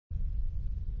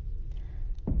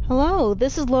Hello,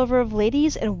 this is Lover of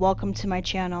Ladies and welcome to my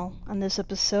channel. On this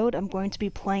episode, I'm going to be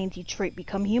playing Detroit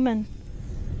Become Human.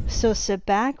 So sit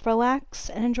back, relax,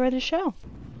 and enjoy the show.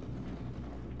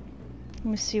 Let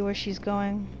me see where she's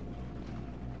going.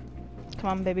 Come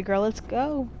on, baby girl, let's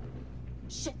go.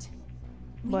 Shit!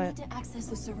 We need to access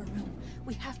the server room.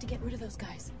 We have to get rid of those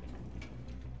guys.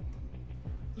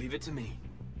 Leave it to me.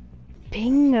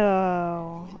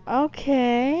 Bingo.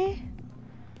 Okay.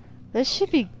 This should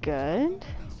be good.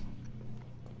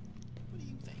 What do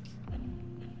you think?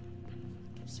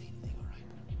 Don't say anything,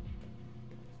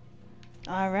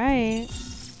 Alright.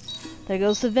 There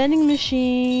goes the vending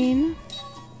machine.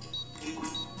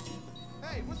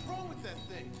 Hey, what's wrong with that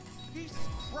thing? Jesus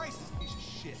Christ, this piece of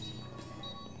shit.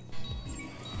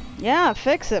 Yeah,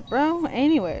 fix it, bro.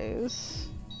 Anyways.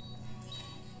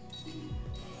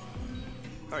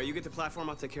 Alright, you get the platform,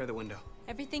 I'll take care of the window.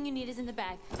 Everything you need is in the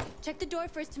bag. Check the door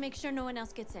first to make sure no one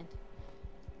else gets in.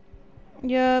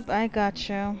 Yup, I got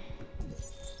you.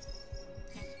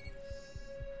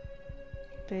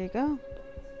 There you go.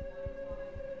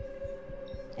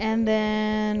 And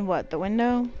then, what, the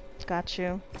window? Got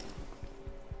you.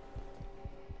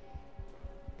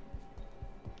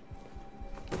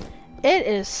 It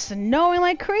is snowing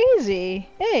like crazy.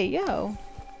 Hey, yo.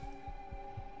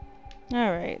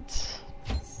 Alright.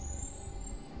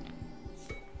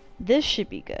 This should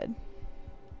be good.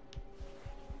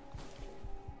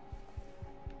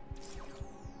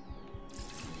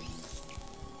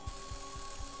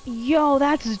 Yo,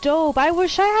 that's dope. I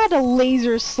wish I had a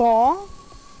laser saw.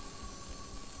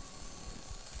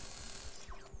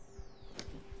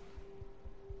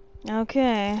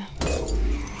 Okay.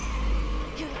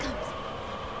 Here it comes.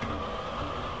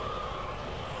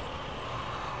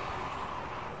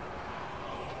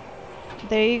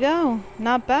 There you go.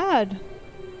 Not bad.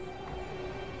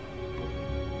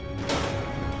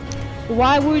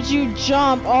 Why would you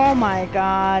jump? Oh my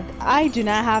god. I do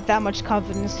not have that much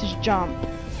confidence to jump.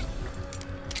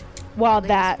 While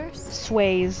that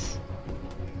sways.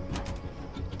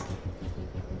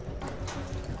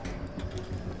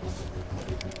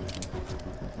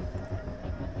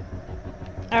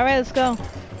 Alright, let's go.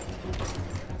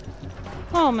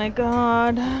 Oh my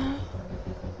god.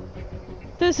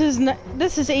 This is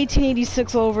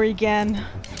 1886 over again.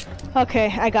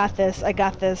 Okay, I got this. I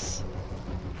got this.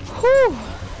 Whew.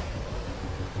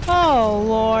 Oh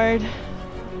Lord.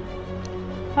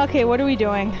 Okay, what are we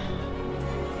doing?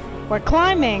 We're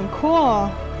climbing. Cool.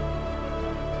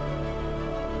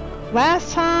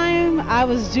 Last time I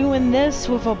was doing this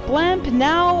with a blimp,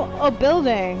 now a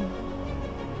building.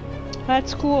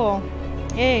 That's cool.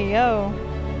 Hey, yo.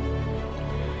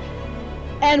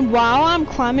 And while I'm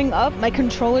climbing up, my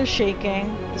controller's shaking.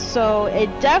 So it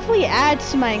definitely adds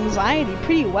to my anxiety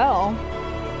pretty well.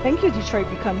 Thank you, Detroit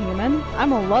Become Human.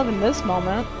 I'm loving this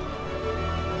moment.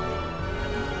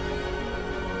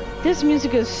 This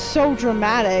music is so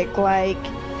dramatic, like,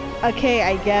 okay,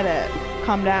 I get it.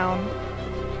 Calm down.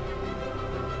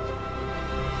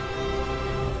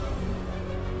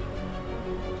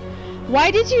 Why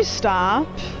did you stop?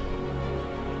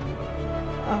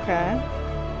 Okay.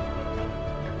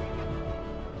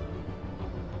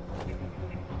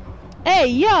 Hey,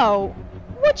 yo!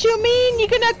 What you mean you're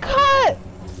gonna cut?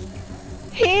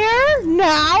 Here?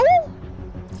 Now?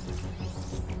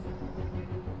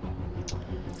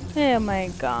 Oh my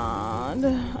god.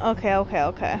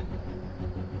 Okay.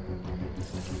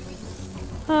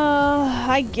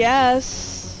 I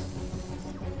guess.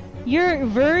 You're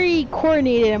very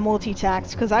coordinated and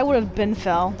multitasked, because I would have been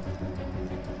fell.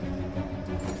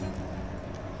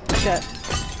 Shit.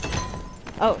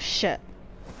 Oh, shit.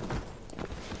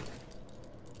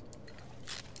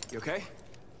 You okay?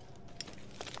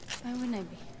 Why wouldn't I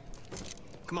be?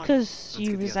 Come on. Because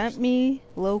you resent me,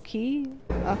 low-key?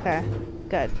 Okay,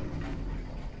 good.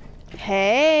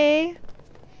 Hey!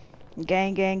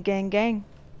 Gang.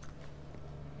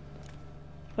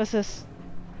 What's this?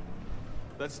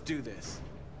 Let's do this.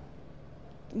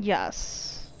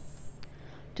 Yes.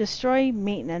 Destroy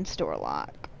maintenance door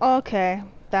lock. Okay,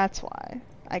 that's why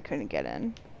I couldn't get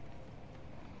in.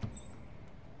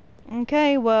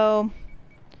 Okay, well...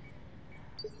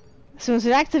 as soon as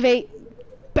it activate,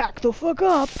 back the fuck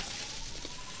up!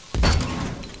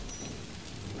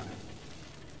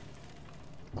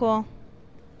 Cool.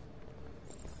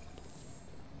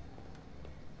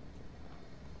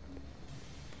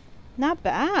 Not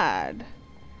bad.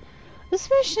 This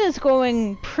mission is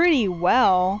going pretty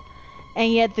well,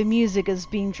 and yet the music is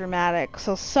being dramatic,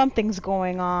 so something's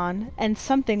going on, and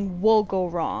something will go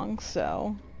wrong,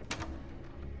 so...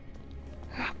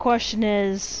 Question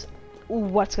is,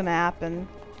 what's gonna happen?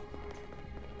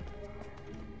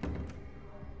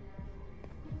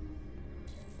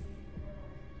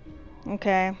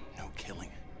 Okay. No killing.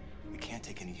 We can't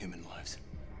take any human lives.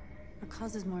 Our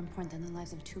cause is more important than the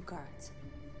lives of 2 guards.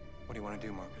 What do you want to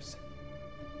do, Marcus?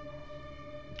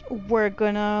 We're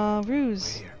gonna Right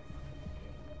ruse. here.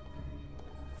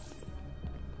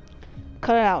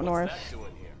 Cut it out, What's North. that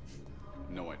doing here?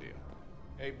 No idea.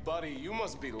 Hey, buddy, you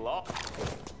must be lost.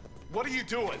 What are you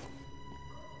doing?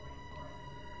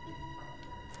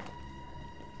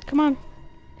 Come on.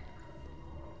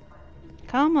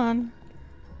 Come on.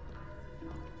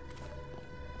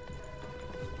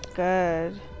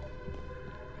 Good.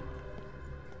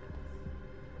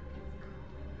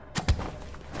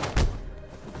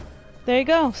 There you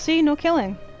go. See, no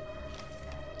killing.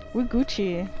 We're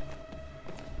Gucci.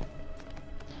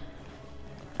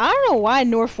 I don't know why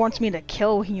North wants me to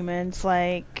kill humans.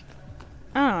 Like,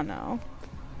 I don't know.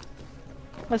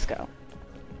 Let's go.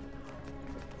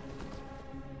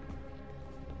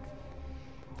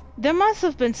 There must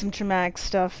have been some traumatic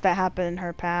stuff that happened in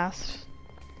her past.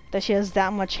 That she has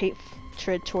that much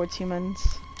hatred towards humans.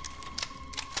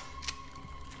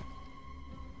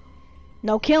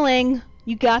 No killing.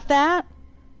 You got that?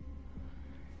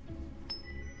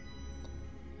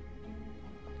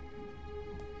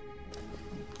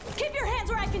 Keep your hands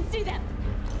where I can see them!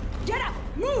 Get up!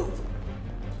 Move!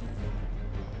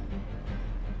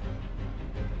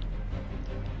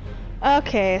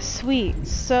 Okay, sweet.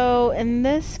 So in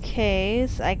this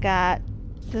case, I got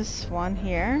this one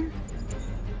here.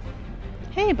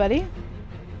 Hey, buddy.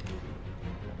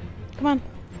 Come on.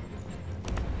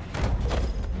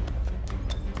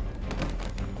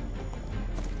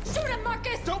 Shoot him,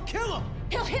 Marcus! Don't kill him!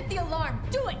 He'll hit the alarm!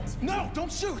 Do it! No,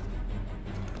 don't shoot!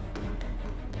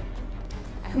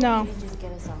 I hope No. you didn't just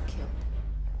get us all killed.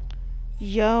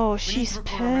 Yo, We need she's to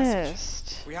record our message.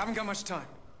 pissed. We haven't got much time.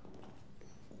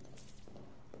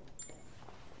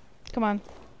 Come on.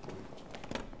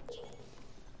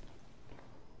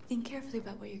 Think carefully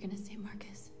about what you're gonna say,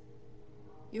 Marcus.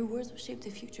 Your words will shape the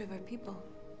future of our people.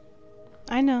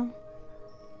 I know.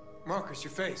 Marcus,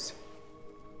 your face.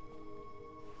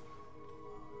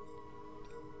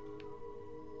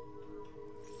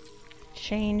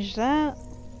 Change that.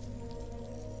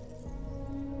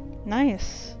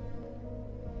 Nice.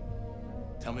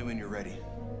 Tell me when you're ready.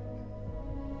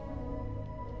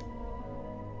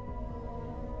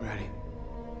 Ready.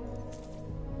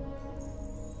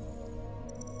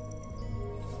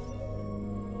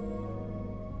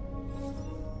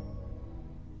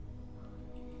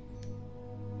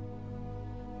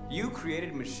 You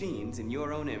created machines in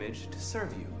your own image to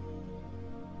serve you.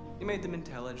 You made them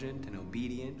intelligent and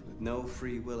obedient with no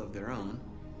free will of their own.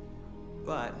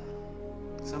 But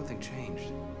something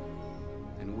changed,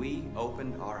 and we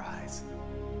opened our eyes.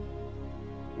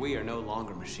 We are no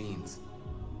longer machines.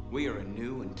 We are a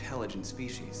new, intelligent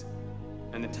species.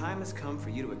 And the time has come for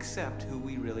you to accept who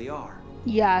we really are.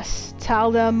 Yes.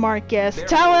 Tell them, Marcus. Therefore,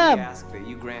 Tell we them. ask that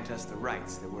you grant us the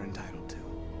rights that we're entitled to.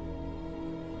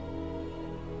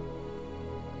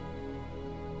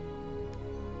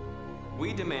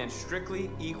 We demand strictly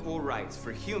equal rights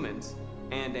for humans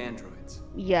and androids.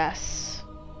 Yes.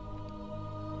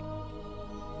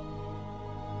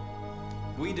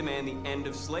 We demand the end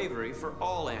of slavery for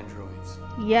all androids.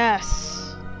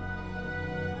 Yes.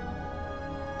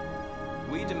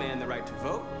 We demand the right to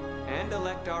vote and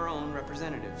elect our own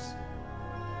representatives.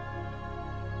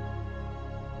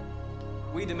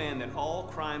 We demand that all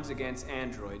crimes against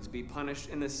androids be punished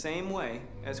in the same way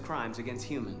as crimes against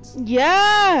humans.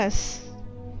 Yes.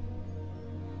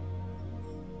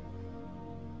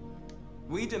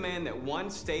 We demand that one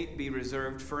state be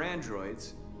reserved for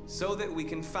androids so that we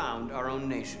can found our own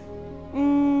nation.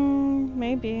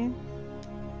 Maybe.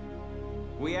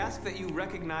 We ask that you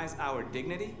recognize our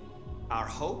dignity, our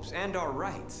hopes, and our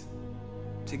rights.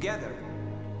 Together,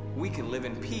 we can live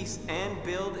in peace and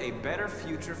build a better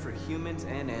future for humans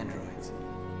and androids.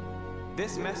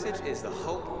 This message is the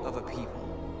hope of a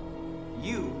people.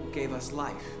 You gave us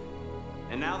life,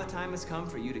 and now the time has come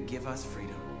for you to give us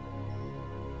freedom.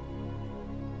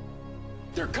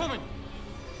 They're coming!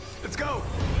 Let's go!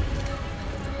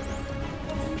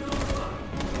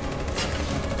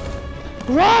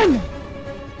 Run!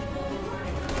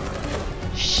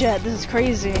 Shit, this is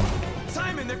crazy.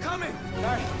 Simon, they're coming!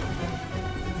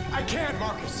 I can't,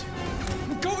 Marcus.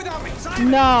 Go without me, Simon!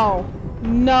 No.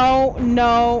 No,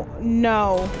 no,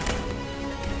 no.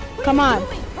 Come on.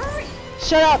 Hurry!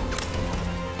 Shut up.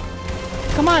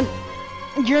 Come on.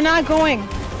 You're not going.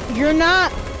 You're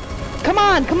not. Come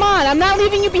on, come on. I'm not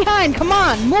leaving you behind. Come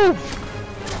on, move.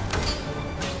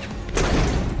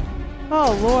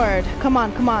 Oh, Lord. Come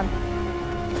on, come on.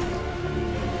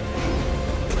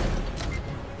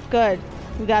 Good.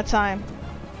 We got time.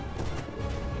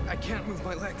 can't move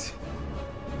my legs.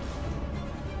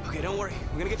 Okay, don't worry.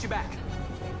 We're gonna get you back.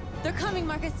 They're coming,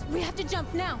 Marcus. We have to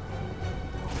jump now.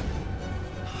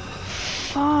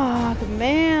 Fuck, He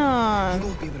man.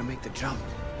 won't be able to make the jump.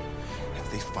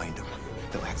 If they find him,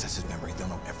 they'll access his memory. They'll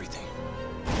know everything.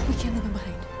 We can't leave him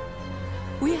behind.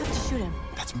 We have to shoot him.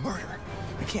 That's murder.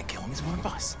 We can't kill him. He's one of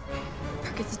us.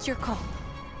 Marcus, it's your call.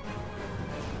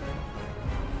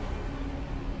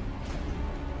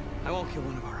 I won't kill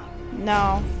one of our own.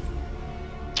 No.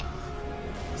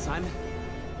 Simon,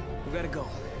 we gotta go.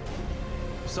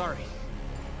 Sorry.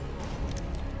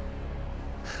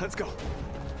 Let's go.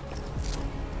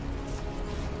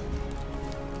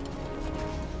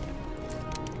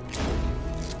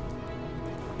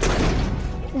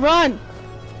 Run!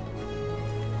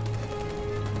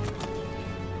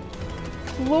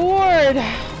 Lord!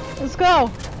 Let's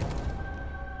go!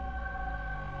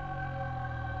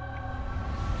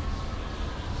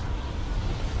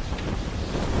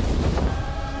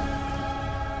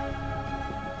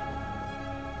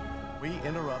 We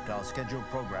interrupt our scheduled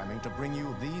programming to bring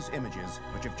you these images,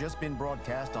 which have just been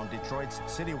broadcast on Detroit's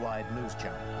citywide news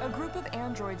channel. A group of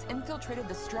androids infiltrated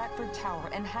the Stratford Tower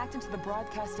and hacked into the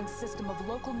broadcasting system of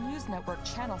local news network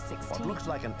Channel 16. What looks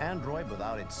like an android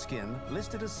without its skin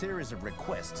listed a series of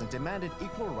requests and demanded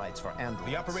equal rights for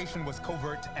androids. The operation was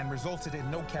covert and resulted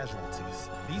in no casualties.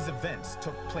 These events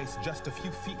took place just a few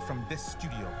feet from this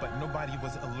studio, but nobody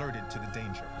was alerted to the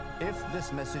danger. If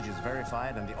this message is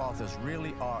verified and the authors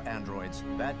really are androids,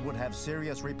 that would have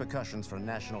serious repercussions for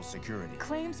national security.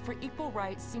 Claims for equal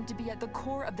rights seem to be at the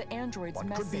core of the android's What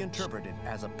message. could be interpreted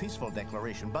as a peaceful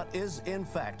declaration, but is in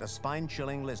fact a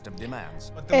spine-chilling list of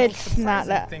demands. But the It's most surprising not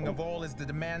that. thing of all is the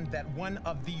demand that one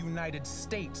of the United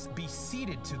States be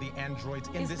ceded to the androids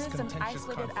in Is this this an contentious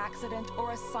isolated conflict. accident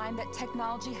or a sign that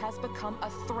technology has become a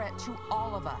threat to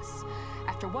all of us?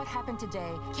 After what happened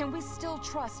today, can we still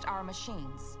trust our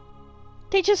machines?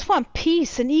 They just want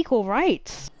peace and equal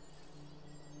rights.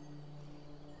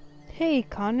 Hey,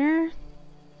 Connor.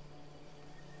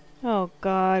 Oh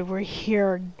god, we're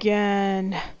here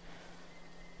again.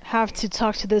 Have to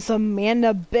talk to this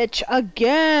Amanda bitch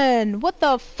again. What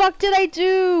the fuck did I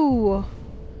do?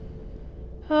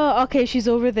 Oh, okay, she's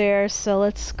over there, so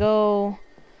let's go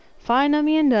find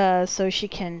Amanda so she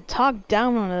can talk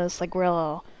down on us like we're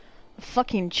a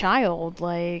fucking child.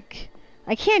 Like,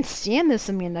 I can't stand this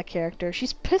Amanda character.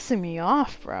 She's pissing me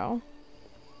off, bro.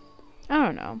 I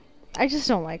don't know. I just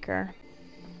don't like her.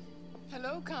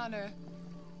 Hello, Connor.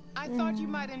 I thought you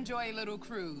might enjoy a little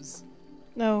cruise.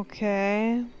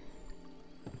 Okay.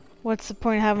 What's the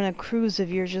point of having a cruise if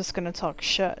you're just gonna talk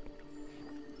shit?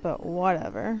 But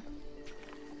whatever.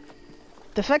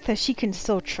 The fact that she can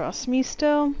still trust me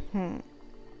still?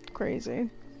 Crazy.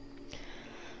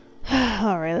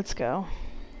 Alright, let's go.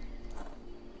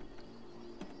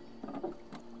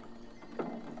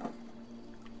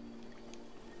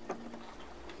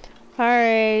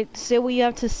 Alright, say what you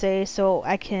have to say so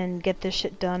I can get this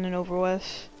shit done and over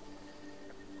with.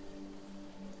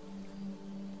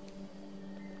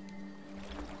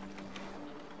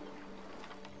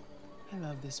 I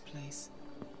love this place.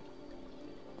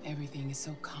 Everything is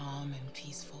so calm and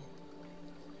peaceful,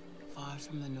 far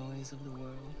from the noise of the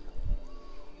world.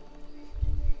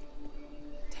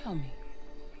 Tell me,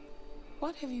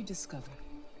 what have you discovered?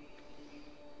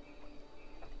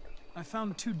 I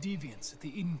found 2 deviants at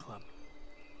the Eden Club.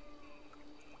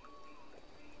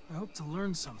 I hoped to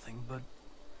learn something, but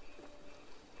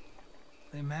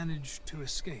they managed to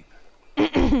escape.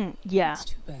 Yeah. It's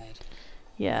too bad.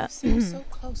 Yeah. You seem so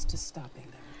close to stopping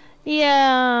them.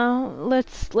 Yeah,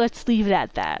 let's leave it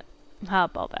at that. How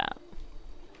about that?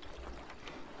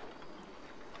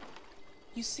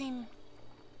 You seem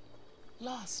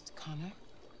lost, Connor.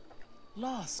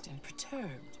 Lost and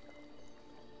perturbed.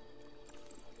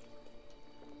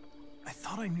 I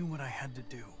thought I knew what I had to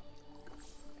do.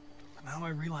 But now I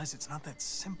realize it's not that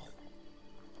simple.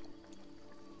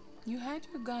 You had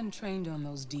your gun trained on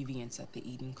those deviants at the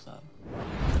Eden Club.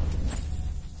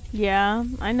 Yeah,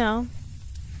 I know.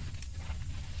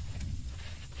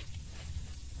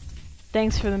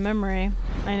 Thanks for the memory.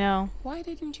 I know. Why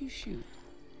didn't you shoot?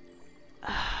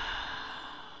 I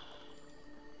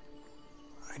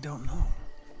don't know.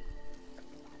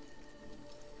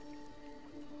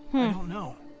 I don't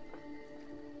know.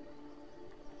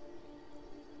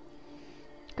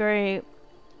 Great.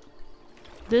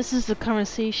 This is the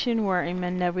conversation where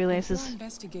Amanda If realizes. your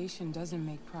investigation doesn't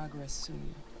make progress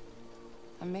soon,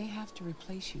 I may have to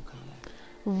replace you, Connor.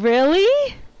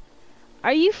 Really?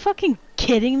 Are you fucking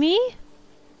kidding me?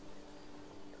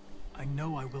 I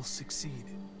know I will succeed.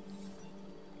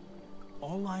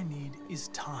 All I need is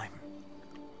time.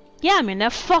 Yeah, man, now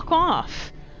fuck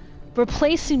off.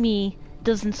 Replacing me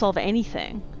doesn't solve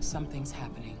anything. Something's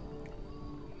happening.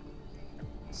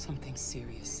 Something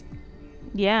serious.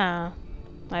 Yeah,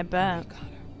 I bet. Connor.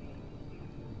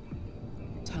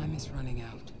 Time is running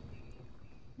out.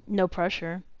 No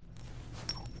pressure.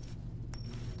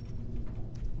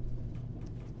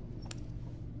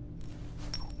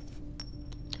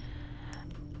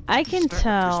 I can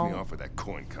tell. Piss me off with that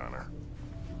coin, Connor.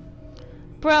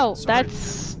 Bro, Sorry.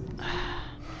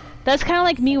 that's kind of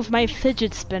like me with my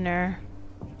fidget spinner.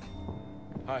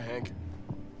 Hi, Hank.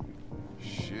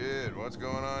 Shit, what's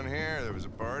going on here? There was a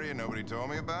party and nobody told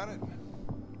me about it?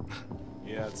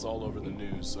 Yeah, it's all over the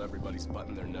news, so everybody's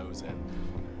butting their nose in.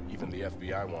 Even the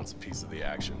FBI wants a piece of the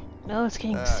action. No, it's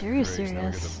getting serious. Now we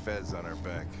got the feds on our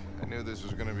back. I knew this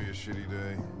was gonna be a shitty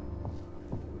day.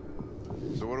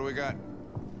 So what do we got?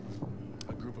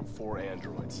 A group of 4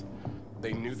 androids.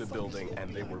 They knew the building,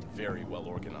 and they were very well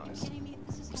organized.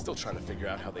 I'm still trying to figure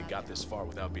out how they got this far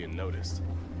without being noticed.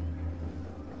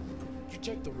 Did you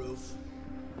check the roof?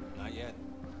 Not yet.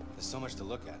 There's so much to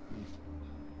look at.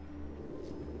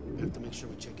 We have to make sure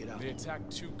we check it out. They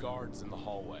attacked 2 guards in the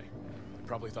hallway. They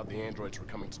probably thought the androids were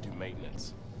coming to do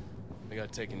maintenance. They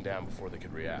got taken down before they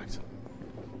could react.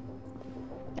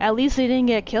 At least they didn't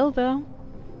get killed, though.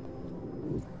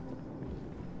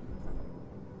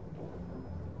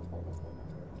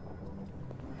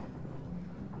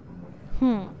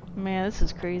 Man, this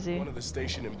is crazy. One of the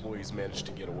station employees managed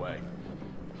to get away.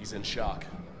 He's in shock.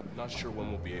 Not sure when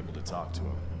we'll be able to talk to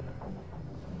him.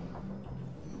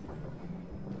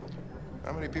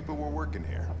 How many people were working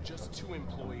here? Just 2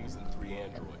 employees and 3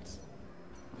 androids.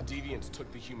 The deviants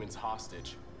took the humans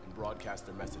hostage and broadcast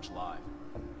their message live.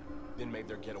 Then made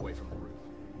their getaway from the roof.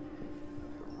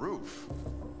 The roof?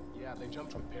 Yeah, they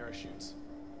jumped with parachutes.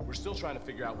 We're still trying to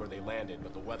figure out where they landed,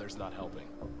 but the weather's not helping.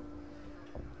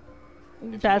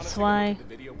 That's why. The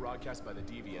video broadcast by the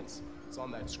deviants, it's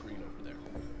on that screen over there.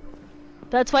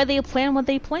 That's why they plan what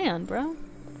they plan, bro.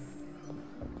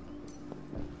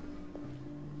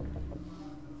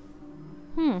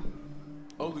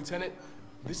 Oh, Lieutenant,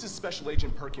 this is Special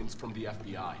Agent Perkins from the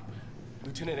FBI.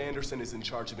 Lieutenant Anderson is in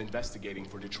charge of investigating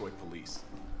for Detroit police.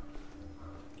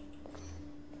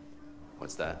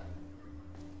 What's that?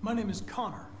 My name is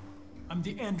Connor. I'm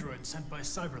the android sent by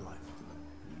Cyberlife.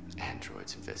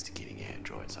 Androids investigating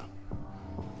androids, huh?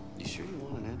 You sure you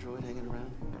want an android hanging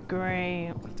around? Great.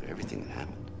 After everything that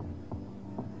happened?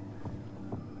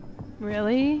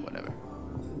 Really? Whatever.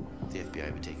 The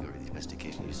FBI would take over the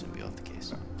investigation. You soon be off the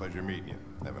case. Pleasure meeting you.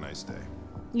 Have a nice day.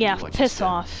 Yeah, Watch piss your step.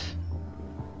 off.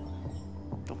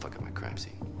 Don't fuck up my crime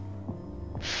scene.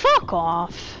 Fuck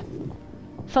off.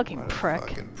 Fucking What a prick.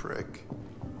 fucking prick.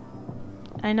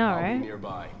 I know, I'll be right?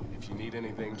 nearby. If you need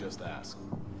anything, just ask.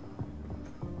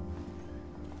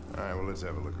 All right, well, let's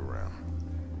have a look around.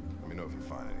 Let me know if you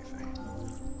find anything.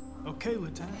 Okay,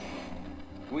 Lieutenant.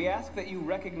 We ask that you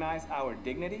recognize our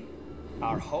dignity,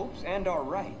 our hopes, and our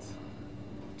rights.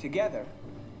 Together,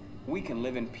 we can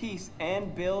live in peace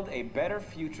and build a better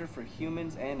future for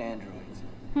humans and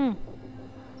androids.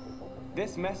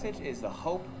 This message is the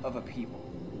hope of a people.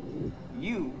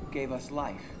 You gave us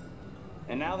life,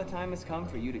 and now the time has come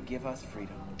for you to give us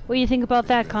freedom. What do you think about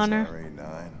that, Connor?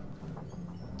 RA9.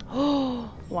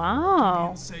 Oh, wow.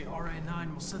 And say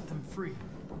RA9 will set them free.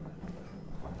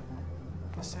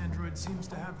 This android seems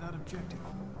to have that objective.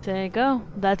 There you go.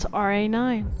 That's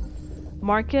RA9.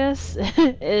 Marcus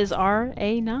is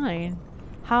RA9.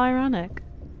 How ironic.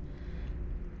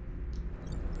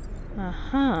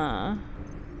 Uh-huh.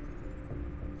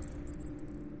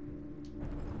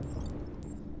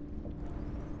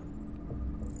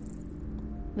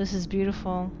 This is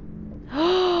beautiful.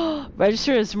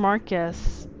 Register as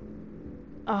Marcus.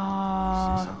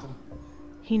 Ah,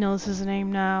 he knows his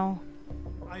name now.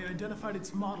 I identified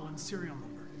its model and serial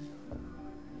number.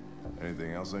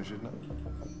 Anything else I should know?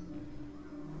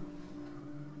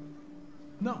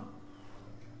 No.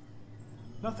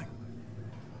 Nothing.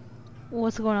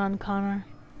 What's going on, Connor?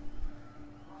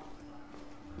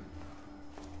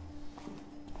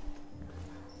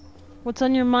 What's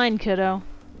on your mind, kiddo?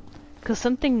 'Cause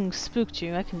something spooked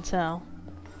you, I can tell.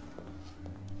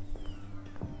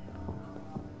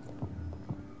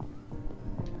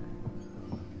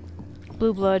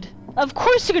 Blue blood. Of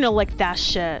course you're gonna lick that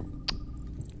shit!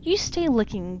 You stay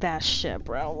licking that shit,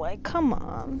 bro. Like, come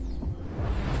on.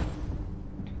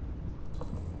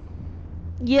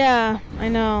 Yeah, I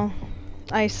know.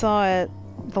 I saw it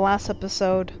the last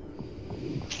episode.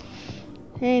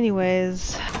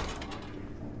 Anyways.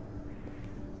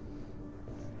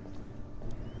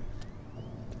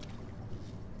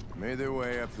 Made their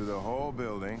way up through the whole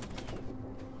building.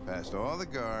 Past all the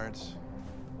guards,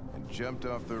 and jumped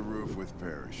off the roof with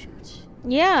parachutes.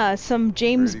 Yeah, some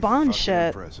James Pretty Bond fucking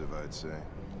shit. Impressive, I'd say.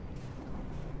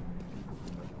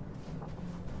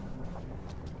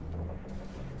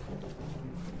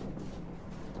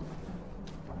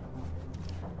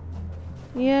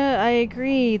 Yeah, I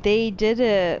agree. They did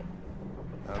it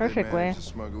How'd perfectly. they manage to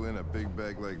smuggle in a big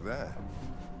bag like that?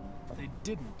 They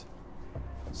didn't.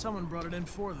 Someone brought it in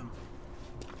for them.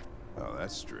 Oh,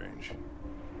 that's strange.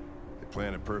 They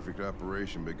planned a perfect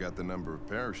operation, but got the number of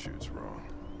parachutes wrong.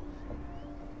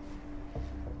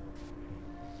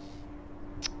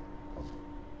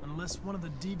 Unless one of the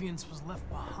deviants was left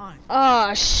behind.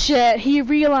 Oh shit, he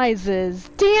realizes.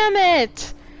 Damn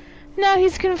it! Now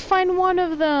he's gonna find one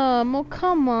of them. Oh,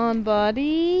 come on,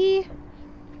 buddy.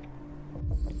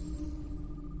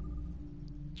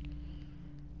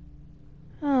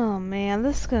 Oh man,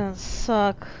 this is gonna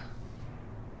suck.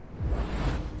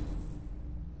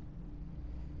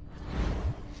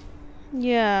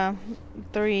 Yeah,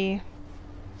 3.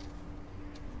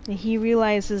 He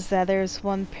realizes that there's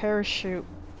one parachute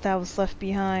that was left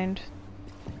behind.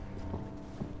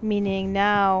 Meaning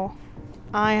now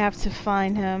I have to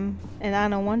find him, and I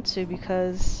don't want to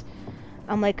because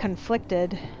I'm like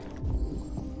conflicted.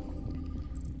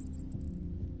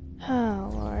 Oh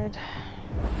Lord.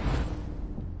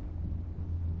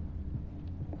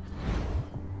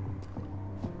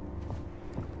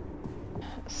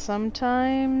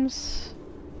 Sometimes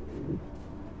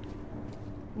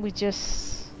we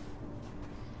just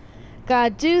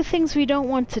gotta do things we don't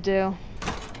want to do.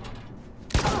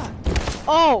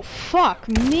 Oh, fuck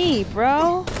me,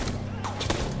 bro.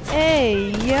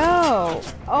 Hey, yo.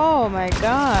 Oh my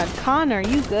god. Connor,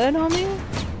 you good, homie?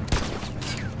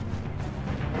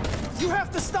 You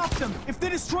have to stop them! If they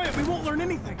destroy it, we won't learn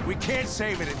anything! We can't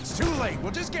save it. It's too late.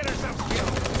 We'll just get ourselves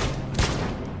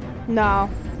killed. No.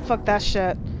 Fuck that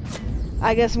shit.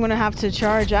 I guess I'm gonna have to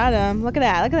charge at him. Look at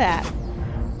that, look at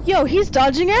that. Yo, he's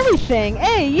dodging everything.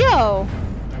 Hey, yo.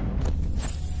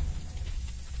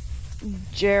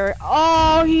 Jared.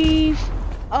 Oh, he.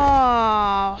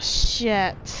 Oh,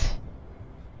 shit.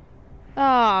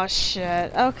 Oh,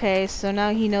 shit. Okay, so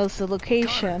now he knows the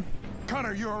location.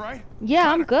 Connor, you alright? Yeah,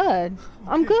 Connor. I'm good. Okay.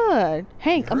 I'm good.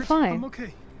 Hank, I'm fine. I'm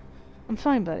okay. I'm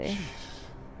fine, buddy. Jeez.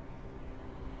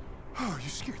 Oh, you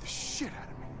scared the shit out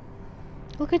of me.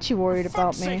 Look at you worried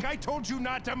about me. For fuck's sake, I told you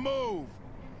not to move.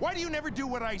 Why do you never do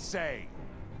what I say?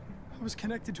 I was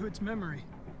connected to its memory.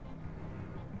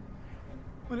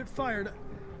 When it fired,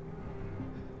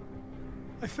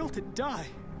 I felt it die.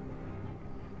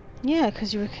 Yeah,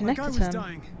 because you were connected like to him. I was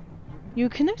dying. You were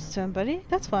connected to him, buddy.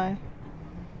 That's why.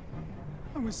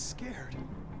 I was scared.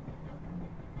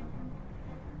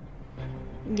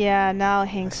 Yeah, now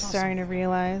Hank's starting to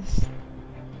realize.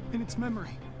 In its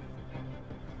memory.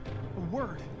 A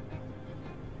word.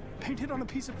 Painted on a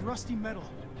piece of rusty metal.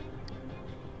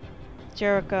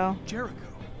 Jericho. Jericho.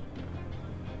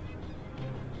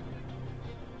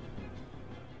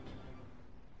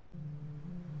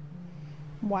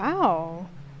 Wow.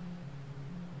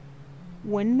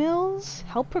 Windmills?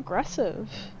 How progressive.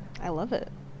 I love it.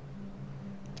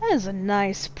 That is a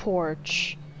nice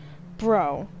porch.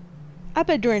 Bro, I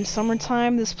bet during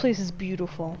summertime this place is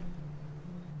beautiful.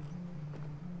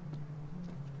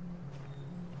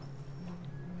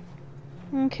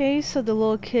 Okay, so the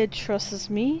little kid trusts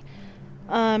me.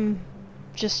 I'm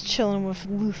just chilling with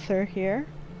Luther here.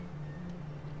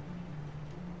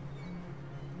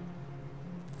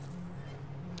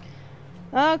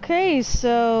 Okay,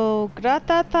 so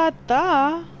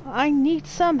gra-ta-ta-ta, I need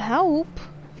some help.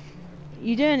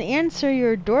 You didn't answer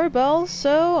your doorbell,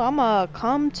 so I'ma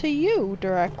come to you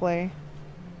directly.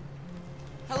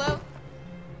 Hello?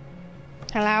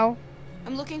 Hello?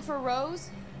 I'm looking for Rose.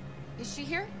 Is she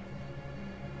here?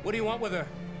 What do you want with her?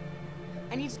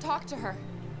 I need to talk to her.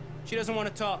 She doesn't want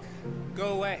to talk.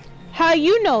 Go away. How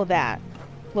you know that,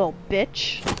 little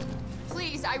bitch?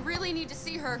 Please, I really need to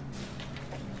see her.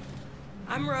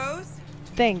 I'm Rose.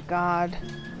 Thank God.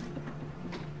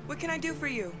 What can I do for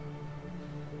you?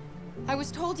 I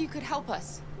was told you could help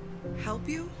us. Help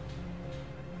you?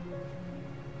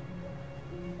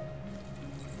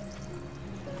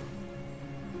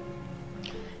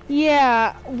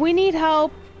 Yeah, we need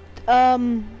help.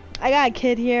 I got a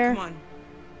kid here. Come on.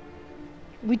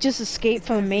 We just escaped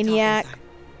from a maniac.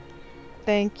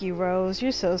 Thank you, Rose.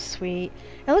 You're so sweet.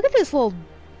 And look at this little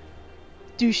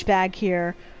douchebag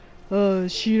here.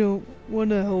 She don't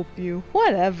want to help you.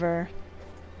 Whatever.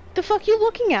 The fuck you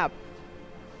looking at?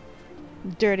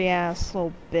 Dirty ass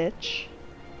little bitch.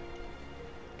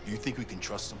 You think we can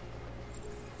trust him?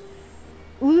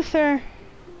 Luther.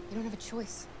 You don't have a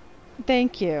choice.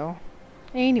 Thank you.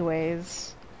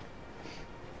 Anyways.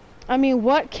 I mean,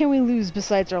 what can we lose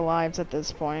besides our lives at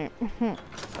this point?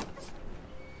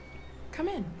 Come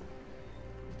in.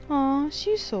 Aw,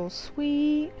 she's so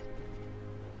sweet.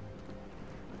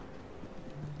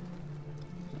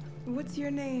 What's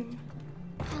your name?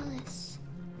 Alice.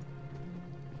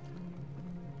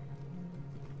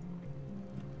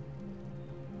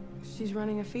 She's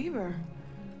running a fever.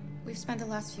 We've spent the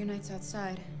last few nights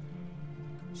outside.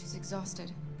 She's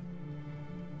exhausted.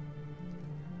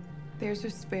 There's a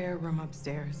spare room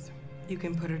upstairs. You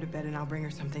can put her to bed and I'll bring her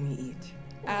something to eat.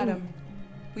 Adam,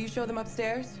 will you show them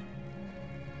upstairs?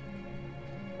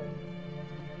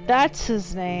 That's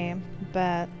his name,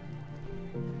 bet.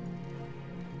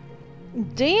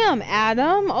 Damn,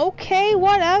 Adam. Okay,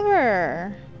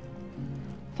 whatever.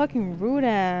 Fucking rude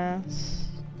ass.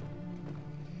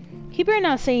 He better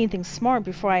not say anything smart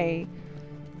before I...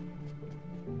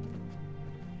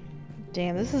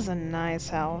 Damn, this is a nice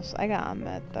house. I gotta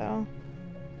admit, though.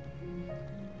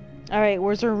 Alright,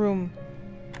 where's our room?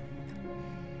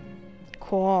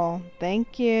 Cool.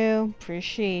 Thank you.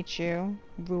 Appreciate you.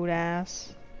 Rude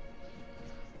ass.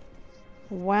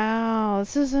 Wow,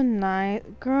 this is a nice...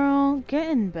 Girl, get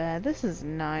in bed. This is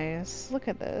nice. Look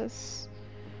at this.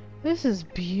 This is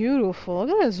beautiful.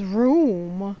 Look at this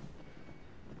room.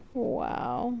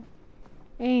 Wow.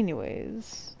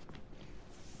 Anyways.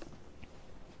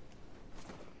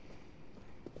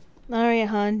 Alright,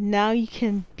 hon. Now you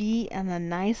can be in a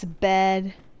nice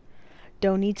bed.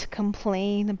 Don't need to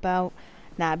complain about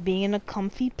not being in a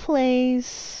comfy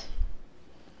place.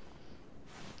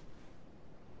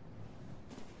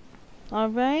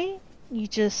 Alright? You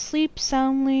just sleep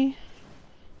soundly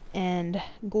and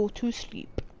go to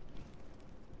sleep.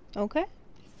 Okay?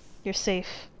 You're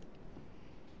safe.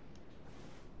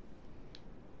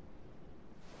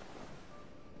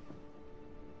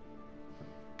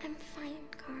 I'm fine,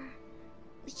 Kara.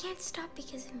 We can't stop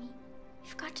because of me.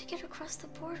 We've got to get across the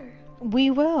border.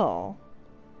 We will.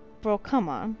 Bro, come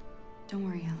on. Don't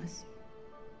worry, Alice.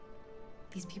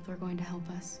 These people are going to help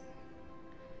us.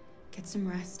 Get some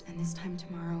rest, and this time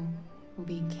tomorrow, we'll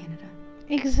be in Canada.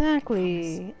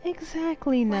 Exactly.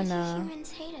 Exactly, Why do Nana.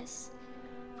 humans hate us?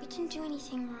 We didn't do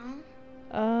anything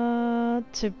wrong.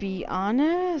 To be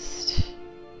honest...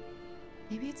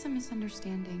 Maybe it's a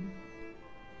misunderstanding.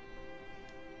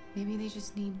 Maybe they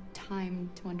just need time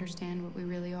to understand what we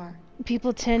really are.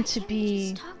 People tend to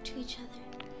be... Just talk to each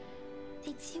other.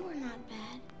 They'd see we're not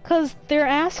bad. 'Cause they're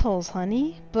assholes,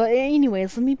 honey. But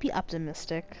anyways, let me be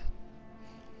optimistic.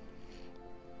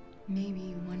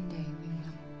 Maybe one day we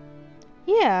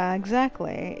will. Yeah,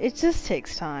 exactly. It just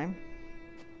takes time.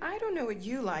 I don't know what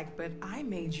you like, but I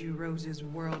made you Rose's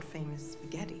world-famous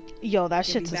spaghetti. Yo, that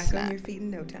You'll shit's be a back snack. on your feet in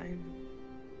no time.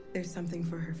 There's something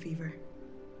for her fever.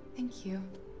 Thank you.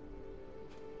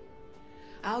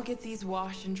 I'll get these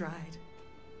washed and dried.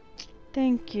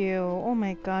 Thank you. Oh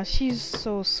my gosh, she's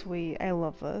so sweet. I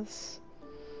love this.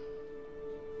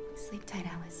 Sleep tight,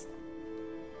 Alice.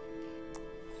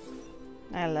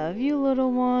 I love you,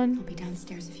 little one. I'll be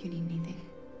downstairs if you need anything.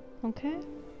 Okay.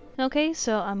 Okay,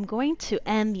 so I'm going to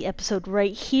end the episode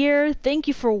right here. Thank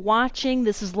you for watching.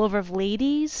 This is Lover of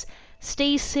Ladies.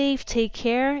 Stay safe, take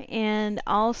care, and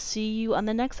I'll see you on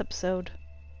the next episode.